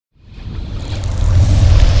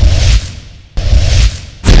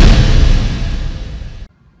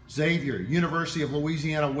Xavier, University of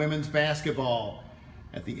Louisiana women's basketball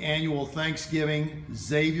at the annual Thanksgiving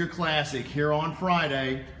Xavier Classic here on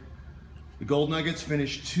Friday. The Gold Nuggets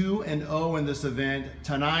finished 2-0 in this event.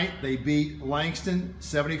 Tonight they beat Langston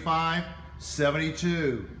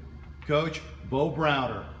 75-72. Coach Bo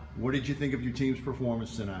Browder, what did you think of your team's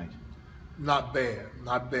performance tonight? Not bad,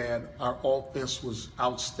 not bad. Our offense was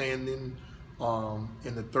outstanding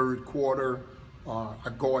in the third quarter.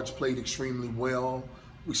 Our guards played extremely well.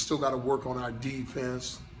 We still got to work on our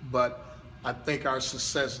defense, but I think our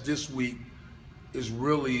success this week is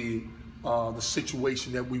really the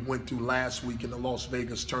situation that we went through last week in the Las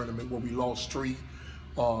Vegas tournament, where we lost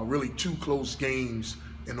really two close games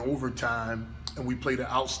in overtime, and we played an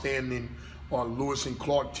outstanding Lewis and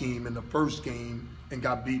Clark team in the first game and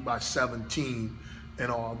got beat by 17,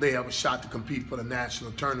 and they have a shot to compete for the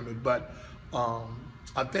national tournament. But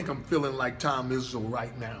I think I'm feeling like Tom Izzo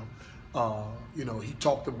right now. You know, he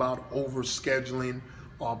talked about overscheduling,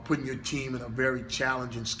 putting your team in a very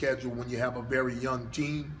challenging schedule when you have a very young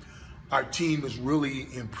team. Our team is really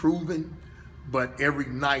improving, but every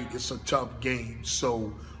night it's a tough game.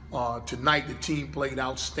 So tonight the team played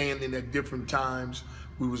outstanding at different times.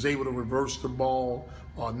 We was able to reverse the ball,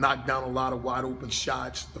 knock down a lot of wide open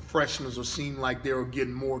shots. The freshmen seem like they were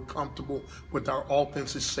getting more comfortable with our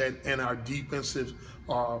offensive set and our defensive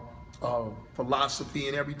philosophy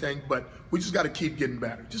and everything, but we just got to keep getting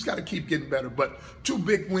better. Just got to keep getting better. But two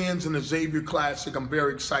big wins in the Xavier Classic. I'm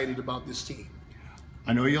very excited about this team.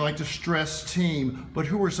 I know you like to stress team, but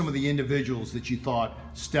who were some of the individuals that you thought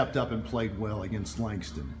stepped up and played well against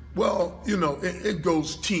Langston? Well, you know, it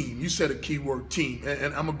goes team. You said a key word, team.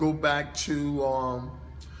 And I'm going to go back to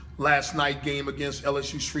last night game against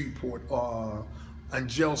LSU Shreveport.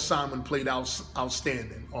 Angel Simon played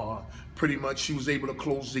outstanding. Pretty much she was able to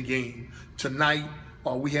close the game. Tonight,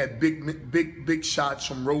 we had big shots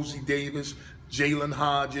from Rosie Davis, Jalen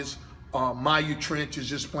Hodges. Maya Trench is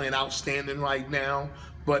just playing outstanding right now.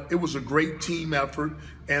 But it was a great team effort,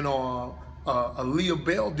 and Aaliyah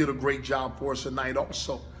Bell did a great job for us tonight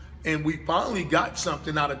also. And we finally got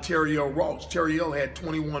something out of Terriel Ross. Terriel had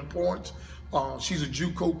 21 points. She's a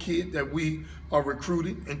JUCO kid that we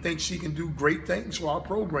recruited and think she can do great things for our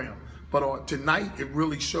program. But tonight, it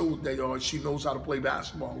really showed that she knows how to play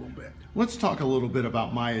basketball a little bit. Let's talk a little bit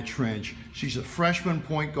about Maya Trench. She's a freshman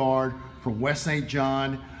point guard from West St.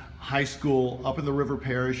 John High School up in the River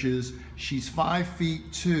Parishes. She's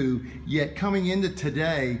 5'2", yet coming into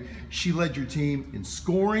today, she led your team in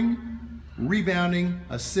scoring, rebounding,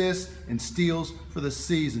 assists, and steals for the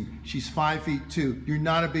season. She's 5'2". You're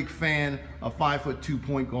not a big fan of 5'2"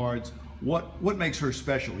 point guards. What makes her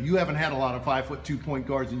special? You haven't had a lot of 5'2" point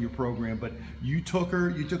guards in your program, but you took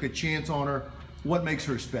a chance on her. What makes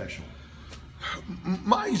her special?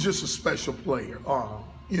 Maya's just a special player.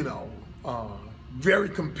 You know, very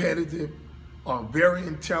competitive, very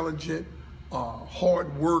intelligent,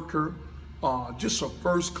 hard worker, just a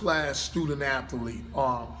first-class student athlete.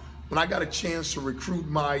 When I got a chance to recruit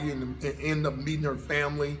Maya and end up meeting her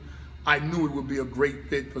family, I knew it would be a great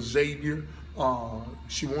fit for Xavier.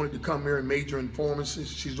 She wanted to come here and major in pharmacy.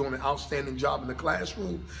 She's doing an outstanding job in the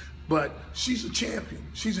classroom, but she's a champion.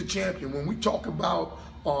 She's a champion. When we talk about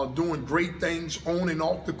doing great things on and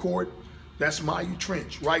off the court, that's Maya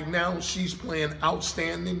Trench. Right now, she's playing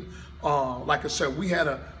outstanding. Like I said, we had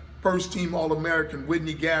a first-team All-American,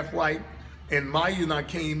 Whitney Gathright, and Maya and I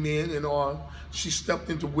came in, and she stepped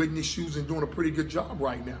into Whitney's shoes and doing a pretty good job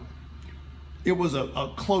right now. It was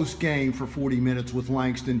a close game for 40 minutes with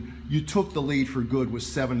Langston. You took the lead for good with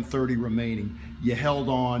 7:30 remaining. You held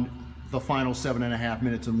on the final 7.5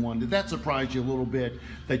 minutes and won. Did that surprise you a little bit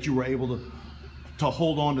that you were able to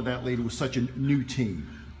hold on to that lead with such a new team?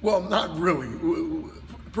 Well, not really.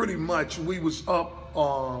 Pretty much, we was up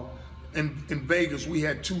in Vegas. We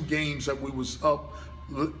had two games that we was up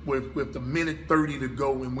with a minute 30 to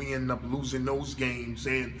go, and we ended up losing those games.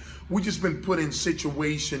 And we just been put in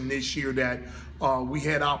situation this year that we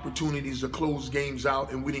had opportunities to close games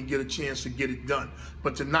out, and we didn't get a chance to get it done.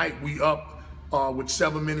 But tonight we up with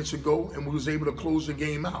 7 minutes to go, and we was able to close the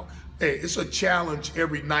game out. Hey, it's a challenge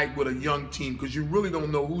every night with a young team because you really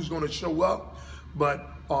don't know who's going to show up. But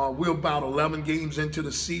we're about 11 games into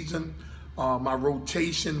the season. My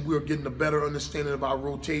rotation, we're getting a better understanding of our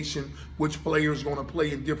rotation, which player is going to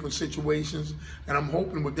play in different situations. And I'm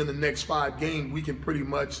hoping within the next 5 games, we can pretty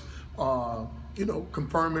much, you know,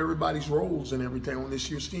 confirm everybody's roles and everything on this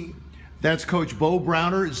year's team. That's Coach Bo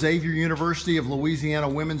Browder, Xavier University of Louisiana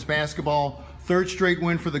women's basketball. 3rd straight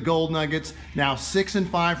win for the Gold Nuggets, now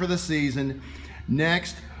 6-5 for the season.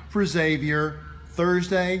 Next for Xavier,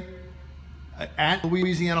 Thursday at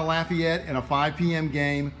Louisiana Lafayette in a 5 p.m.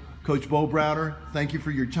 game. Coach Bo Browder, thank you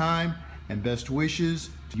for your time and best wishes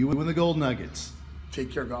to you and the Gold Nuggets.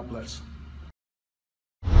 Take care. God bless.